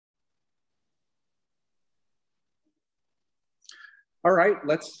All right,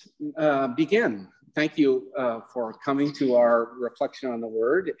 let's begin. Thank you for coming to our reflection on the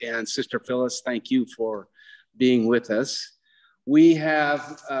word. And Sister Phyllis, thank you for being with us. We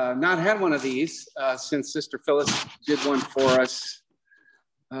have not had one of these since Sister Phyllis did one for us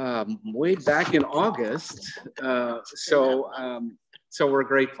way back in August. So we're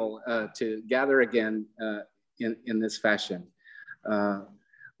grateful to gather again in this fashion.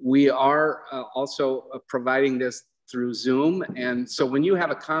 We are also providing this through Zoom. And so when you have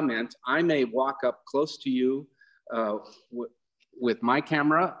a comment, I may walk up close to you with my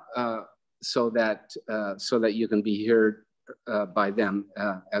camera so that you can be heard by them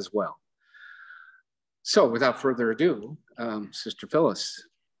as well. So without further ado, Sister Phyllis.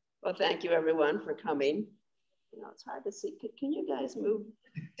 Well, thank you everyone for coming. You know, it's hard to see. Can you guys move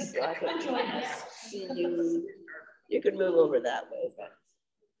so I can see you? You can move over that way.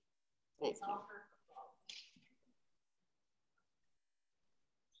 Thank you.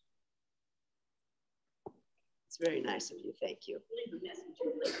 It's very nice of you. Thank you.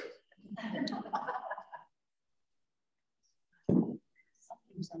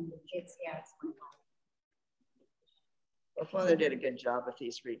 Well, Father did a good job with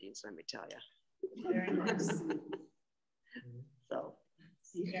these readings, let me tell you. Very nice. So.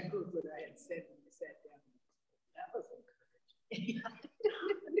 You echoed what I had said when you sat down. That was encouraging.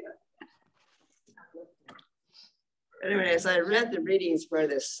 Anyway, as I read the readings for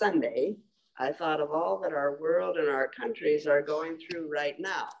this Sunday, I thought of all that our world and our countries are going through right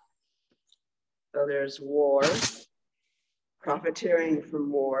now. So there's war, profiteering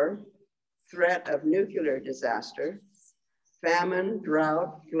from war, threat of nuclear disaster, famine,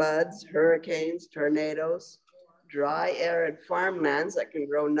 drought, floods, hurricanes, tornadoes, dry, arid farmlands that can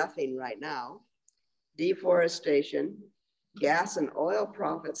grow nothing right now, deforestation, gas and oil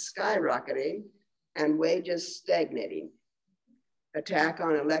profits skyrocketing, and wages stagnating, attack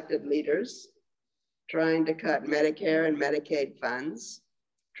on elected leaders, trying to cut Medicare and Medicaid funds,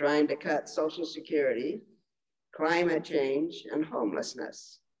 trying to cut Social Security, climate change, and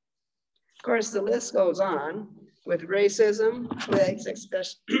homelessness. Of course, the list goes on with racism,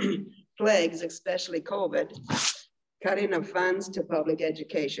 plagues, especially COVID, cutting of funds to public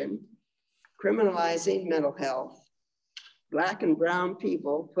education, criminalizing mental health, Black and brown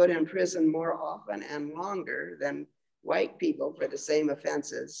people put in prison more often and longer than white people for the same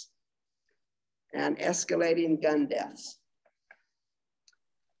offenses, and escalating gun deaths.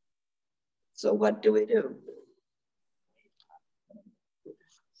 So what do we do?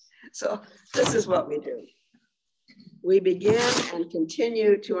 So this is what we do. We begin and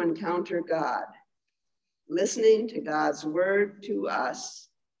continue to encounter God, listening to God's word to us,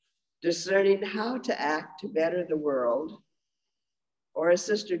 discerning how to act to better the world. Or as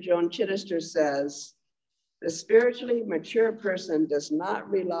Sister Joan Chittister says, the spiritually mature person does not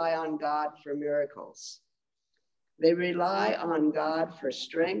rely on God for miracles. They rely on God for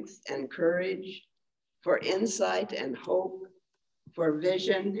strength and courage, for insight and hope, for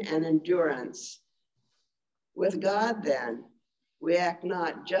vision and endurance. With God, then, we act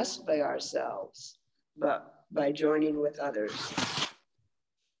not just by ourselves, but by joining with others.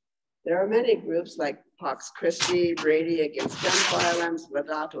 There are many groups like Pax Christi, Brady Against Gun Violence,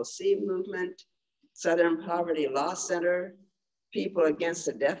 Laudato Si Movement, Southern Poverty Law Center, People Against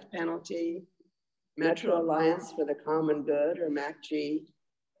the Death Penalty, Metro Alliance for the Common Good, or MACG,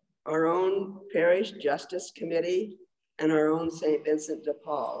 our own Parish Justice Committee, and our own St. Vincent de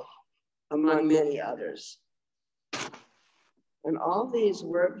Paul, among many others. And all these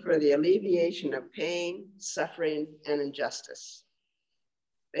work for the alleviation of pain, suffering, and injustice.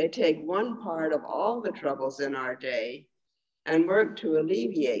 They take one part of all the troubles in our day and work to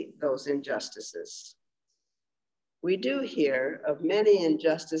alleviate those injustices. We do hear of many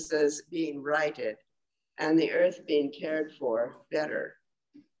injustices being righted and the earth being cared for better.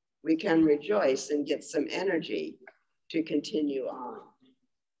 We can rejoice and get some energy to continue on.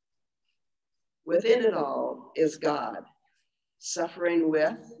 Within it all is God, suffering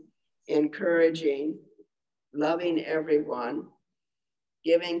with, encouraging, loving everyone,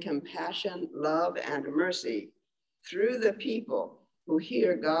 giving compassion, love, and mercy through the people who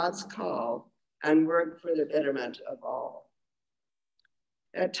hear God's call and work for the betterment of all.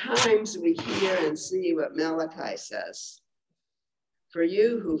 At times we hear and see what Malachi says. For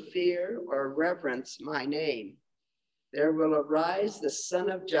you who fear or reverence my name, there will arise the Sun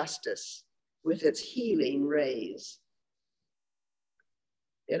of Justice with its healing rays.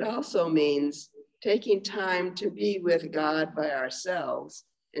 It also means taking time to be with God by ourselves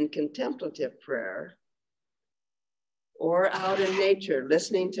in contemplative prayer, or out in nature,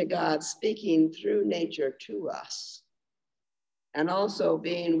 listening to God speaking through nature to us. and also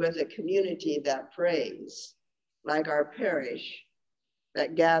being with a community that prays, like our parish,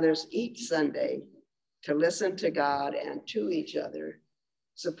 that gathers each Sunday to listen to God and to each other,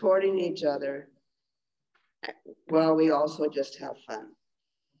 supporting each other, while we also just have fun.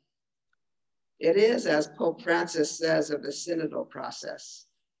 It is, as Pope Francis says of the synodal process,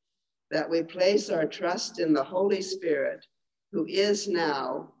 that we place our trust in the Holy Spirit, who is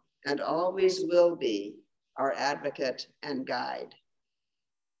now and always will be our advocate and guide.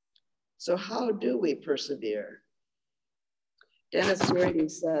 So how do we persevere? Dennis Swinton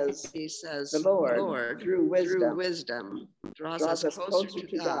says, the Lord through wisdom, draws us closer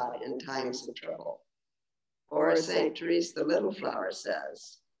to God in times of trouble. Or as St. Therese the Little Flower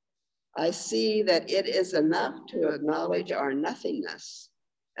says, I see that it is enough to acknowledge our nothingness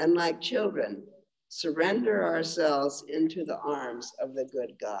and, like children, surrender ourselves into the arms of the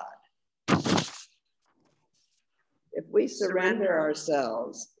good God. If we surrender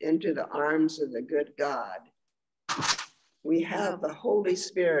ourselves into the arms of the good God, we have the Holy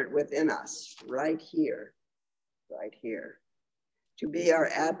Spirit within us right here, to be our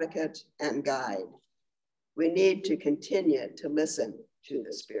advocate and guide. We need to continue to listen to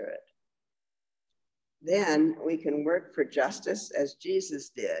the Spirit. Then we can work for justice as Jesus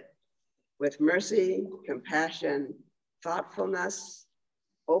did, with mercy, compassion, thoughtfulness,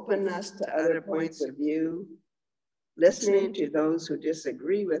 openness to other points of view, listening to those who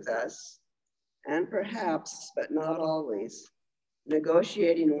disagree with us, and perhaps, but not always,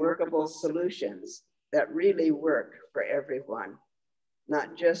 negotiating workable solutions that really work for everyone,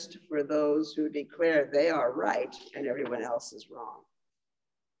 not just for those who declare they are right and everyone else is wrong.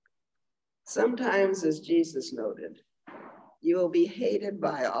 Sometimes, as Jesus noted, you will be hated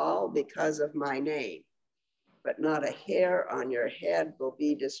by all because of my name, but not a hair on your head will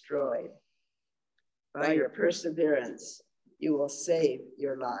be destroyed. By your perseverance, you will save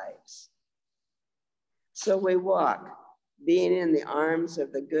your lives. So we walk, being in the arms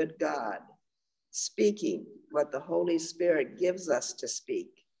of the good God, speaking what the Holy Spirit gives us to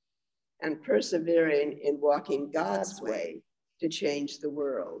speak, and persevering in walking God's way to change the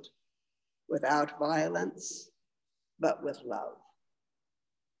world, without violence, but with love.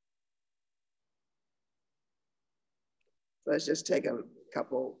 Let's just take a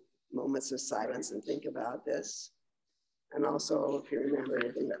couple moments of silence and think about this. And also, if you remember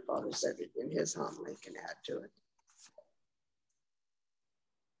anything that Father said in his homily, can add to it.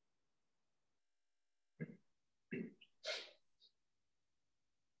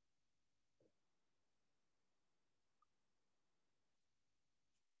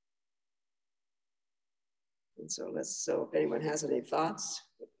 And so if anyone has any thoughts,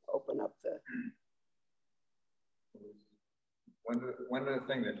 open up the. One other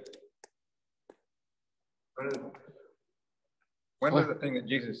thing that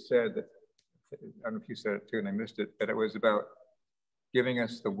Jesus said, that I don't know if you said it too and I missed it, that it was about giving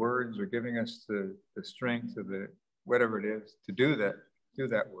us the words or giving us the strength or the whatever it is to do that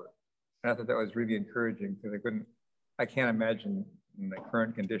work. And I thought that was really encouraging, because I can't imagine in the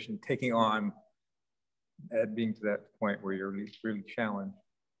current condition taking on being to that point where you're really challenged,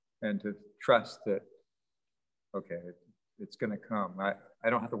 and to trust that, okay, it's going to come. I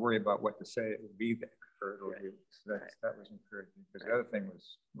don't have to worry about what to say. It will be there. So that was encouraging, because the other thing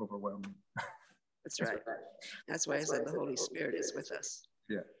was overwhelming. That's right. That's why I said the Holy Spirit is with us.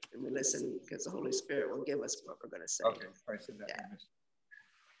 Yeah. And we listen, because the Holy Spirit will give us what we're going to say. Okay, I said that.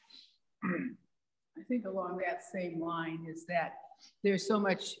 Yeah. I think along that same line is that there's so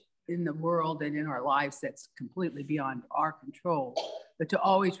much in the world and in our lives that's completely beyond our control, but to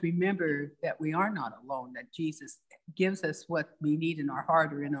always remember that we are not alone, that Jesus gives us what we need in our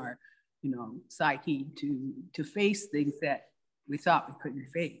heart or in our psyche to face things that we thought we couldn't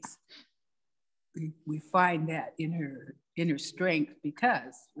face. We find that inner strength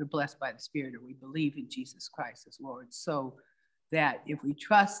because we're blessed by the Spirit, or we believe in Jesus Christ as Lord. So that if we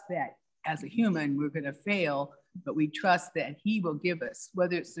trust that as a human, we're going to fail, but we trust that he will give us,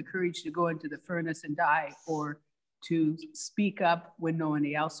 whether it's the courage to go into the furnace and die, or to speak up when no one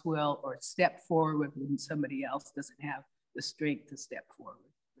else will, or step forward when somebody else doesn't have the strength to step forward.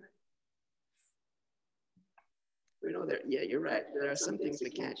 We know that, yeah, you're right. There are some things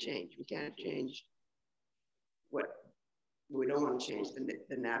we can't change. We can't change what we don't want to change,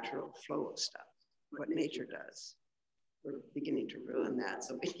 the natural flow of stuff, what nature does. We're beginning to ruin that,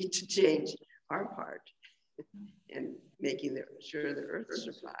 so we need to change our part in making sure the earth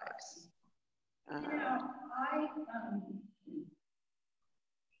survives.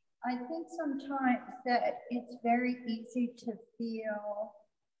 I think sometimes that it's very easy to feel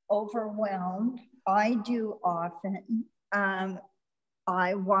overwhelmed. I do often.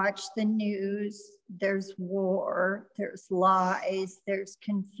 I watch the news. There's war, there's lies, there's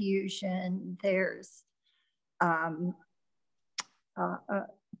confusion, there's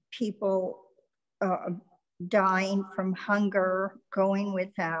people dying from hunger, going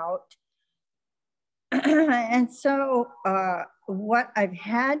without. And so what I've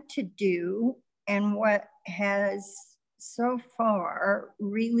had to do, and what has so far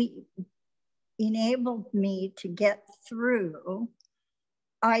really enabled me to get through,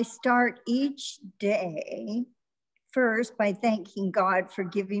 I start each day first by thanking God for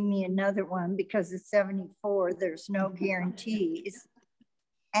giving me another one, because at 74, there's no guarantees.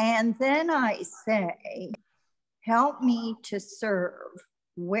 And then I say, help me to serve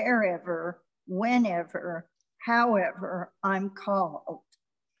wherever, whenever, however I'm called.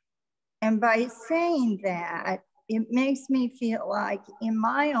 And by saying that, it makes me feel like in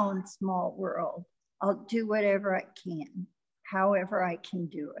my own small world, I'll do whatever I can, however I can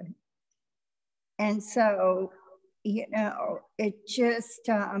do it. And so, you know, it just,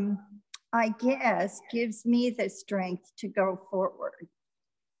 I guess, gives me the strength to go forward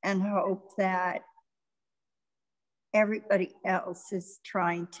and hope that everybody else is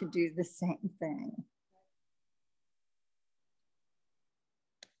trying to do the same thing.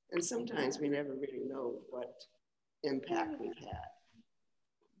 And sometimes we never really know what impact we've had,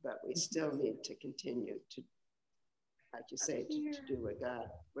 but we still need to continue to, like you say, to do what God,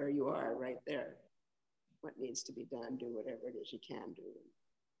 where you are right there, what needs to be done, do whatever it is you can do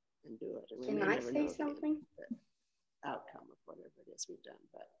and do it. And we can I say something? The outcome of whatever it is we've done,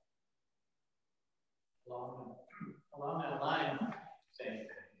 but. Along that line, saying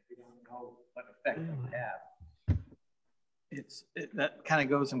we don't know what effect we have. That kind of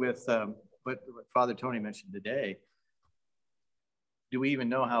goes with what Father Tony mentioned today. Do we even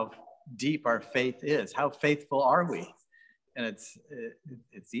know how deep our faith is? How faithful are we? And it's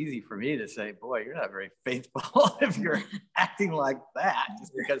easy for me to say, boy, you're not very faithful if you're acting like that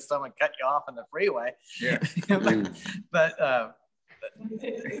just because someone cut you off on the freeway. Yeah. but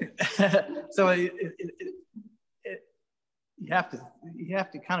so you have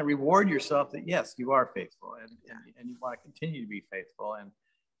to kind of reward yourself that yes, you are faithful, and you want to continue to be faithful, and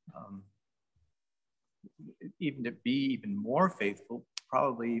even to be even more faithful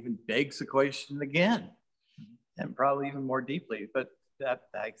probably even begs the question again, and probably even more deeply. But that,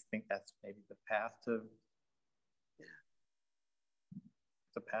 I think that's maybe the path to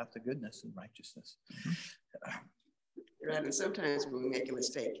goodness and righteousness. Right, and sometimes when we make a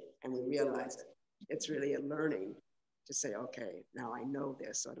mistake and we realize it, it's really a learning to say, okay, now I know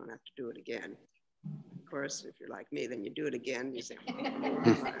this, so I don't have to do it again. Of course, if you're like me, then you do it again, you say,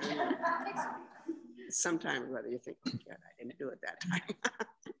 sometimes whether you think, oh, yeah, I didn't do it that time.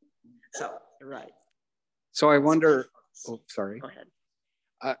 So, you're right. So I wonder, oh, sorry. Go ahead.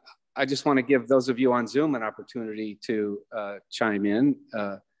 I just want to give those of you on Zoom an opportunity to chime in,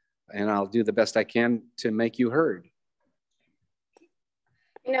 and I'll do the best I can to make you heard.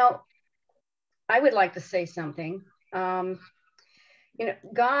 You know, I would like to say something. You know,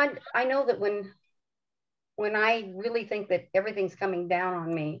 God, I know that when I really think that everything's coming down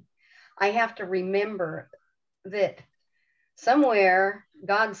on me, I have to remember that somewhere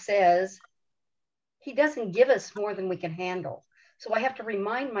God says he doesn't give us more than we can handle. So I have to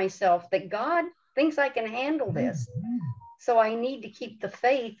remind myself that God thinks I can handle this. So I need to keep the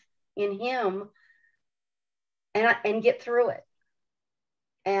faith in him and get through it.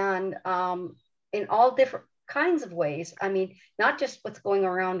 And in all different kinds of ways. I mean, not just what's going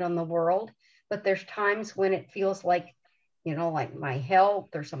around on the world, but there's times when it feels like, you know, like my health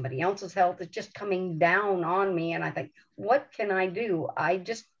or somebody else's health is just coming down on me. And I think, what can I do?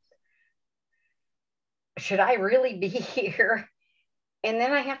 Should I really be here? And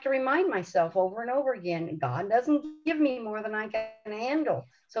then I have to remind myself over and over again, God doesn't give me more than I can handle.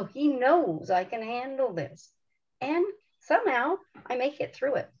 So he knows I can handle this. And somehow I make it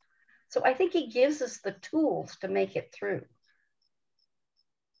through it. So I think he gives us the tools to make it through.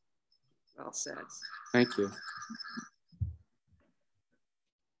 Well said. Thank you.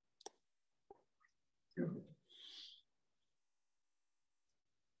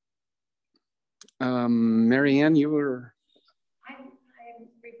 Marianne, you were... I'm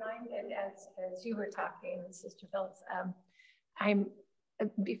reminded as you were talking, Sister Phyllis,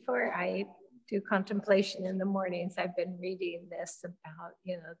 before I do contemplation in the mornings, I've been reading this about,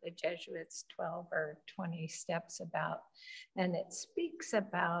 you know, the Jesuits' 12 or 20 steps about, and it speaks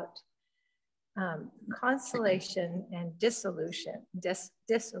about consolation and dissolution,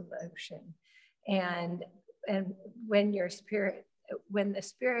 and when the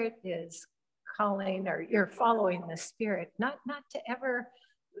spirit is calling, or you're following the Spirit, not to ever,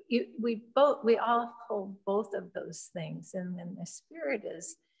 we all hold both of those things. And when the Spirit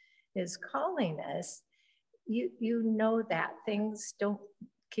is calling us, you know that things don't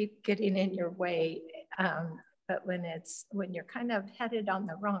keep getting in your way. But when you're kind of headed on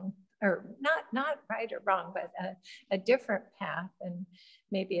the wrong, or not right or wrong, but a different path, and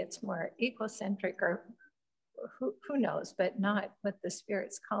maybe it's more egocentric, or who knows, but not what the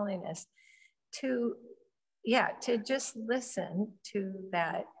Spirit's calling us to just listen to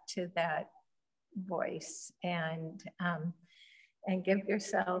that voice, and give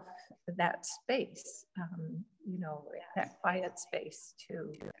yourself that space, that quiet space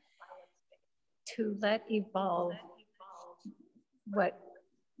to let evolve what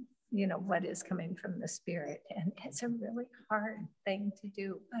is coming from the Spirit. And it's a really hard thing to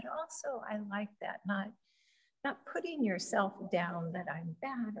do, but also I like that, not putting yourself down that I'm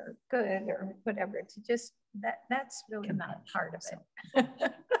bad or good or whatever, to just, that's really not part of it.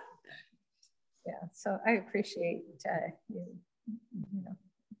 Yeah, so I appreciate you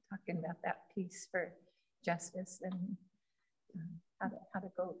talking about that piece for justice, and how to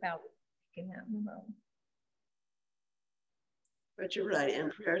go about making that in the world. But you're right,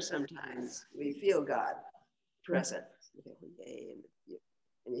 in prayer sometimes we feel God present every day,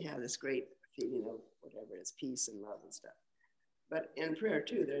 and you have this great feeling of whatever it is, peace and love and stuff. But in prayer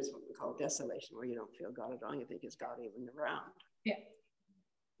too, there's what we call desolation, where you don't feel God at all, you think, is God even around? Yeah.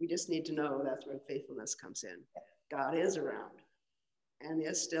 We just need to know that's where faithfulness comes in. God is around and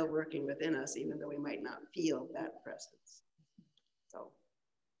is still working within us, even though we might not feel that presence. So.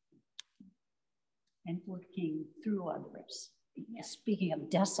 And working through others. Speaking of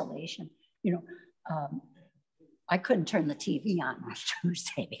desolation, I couldn't turn the TV on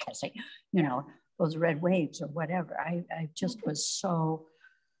Tuesday because those red waves or whatever. I just was so,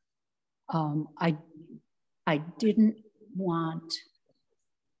 I didn't want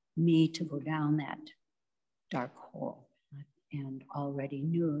me to go down that dark hole, and already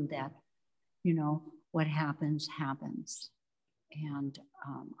knew that, what happens, happens. And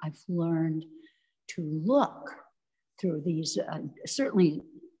I've learned to look through these, certainly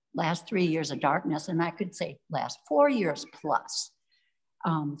last 3 years of darkness, and I could say last 4 years plus,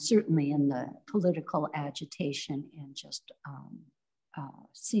 certainly in the political agitation and just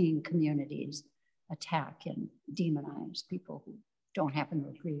seeing communities attack and demonize people who don't happen to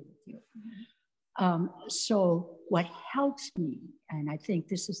agree with you. So what helps me, and I think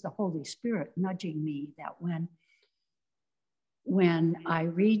this is the Holy Spirit nudging me, that when I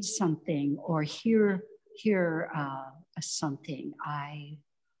read something or hear something, I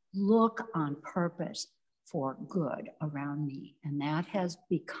look on purpose for good around me. And that has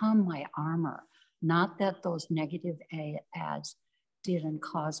become my armor. Not that those negative ads didn't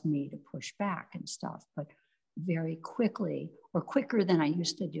cause me to push back and stuff, but very quickly, or quicker than I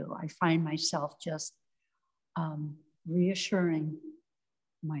used to do, I find myself just reassuring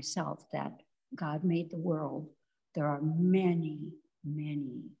myself that God made the world. There are many,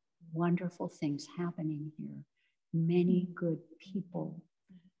 many wonderful things happening here. Many good people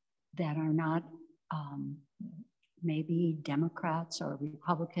that are not maybe Democrats or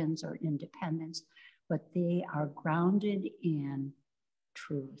Republicans or independents, but they are grounded in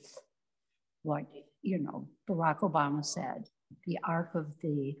truth. What, Barack Obama said, the arc of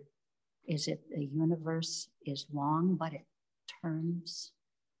the universe is long, but it turns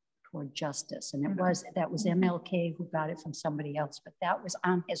toward justice. And that was MLK who got it from somebody else, but that was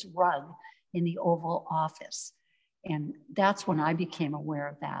on his rug in the Oval Office. And that's when I became aware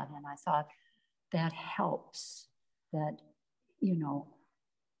of that. And I thought that helps, that,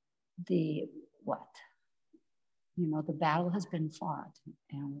 the battle has been fought,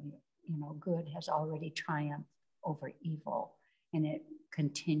 and good has already triumphed over evil, and it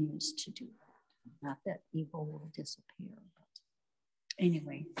continues to do that. Not that evil will disappear, but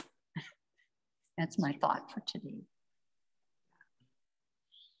anyway, that's my thought for today.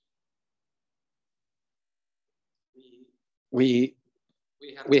 We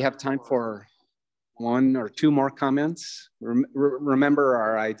have time for one or two more comments. Remember,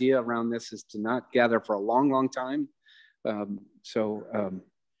 our idea around this is to not gather for a long, long time.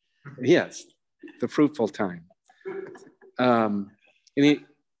 Yes, the fruitful time.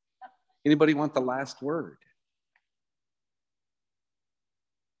 Anybody want the last word?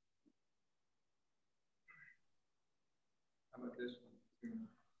 How about this one?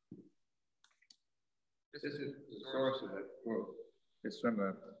 This is the source of that quote. It's from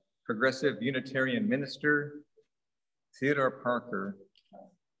a progressive Unitarian minister, Theodore Parker,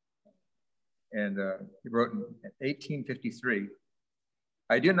 and he wrote in 1853,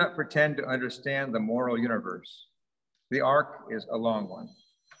 I do not pretend to understand the moral universe. The arc is a long one.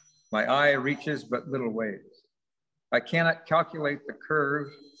 My eye reaches but little ways. I cannot calculate the curve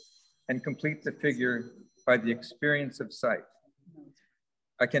and complete the figure by the experience of sight.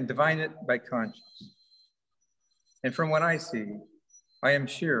 I can divine it by conscience. And from what I see, I am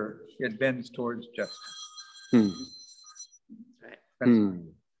sure it bends towards justice.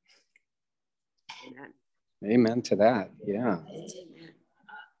 Amen. Amen to that. Yeah. Amen.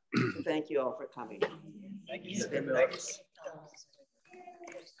 Thank you all for coming. Thank you.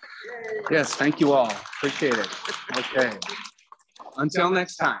 Yes, thank you all. Appreciate it. Okay. Until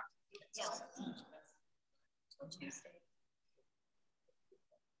next time.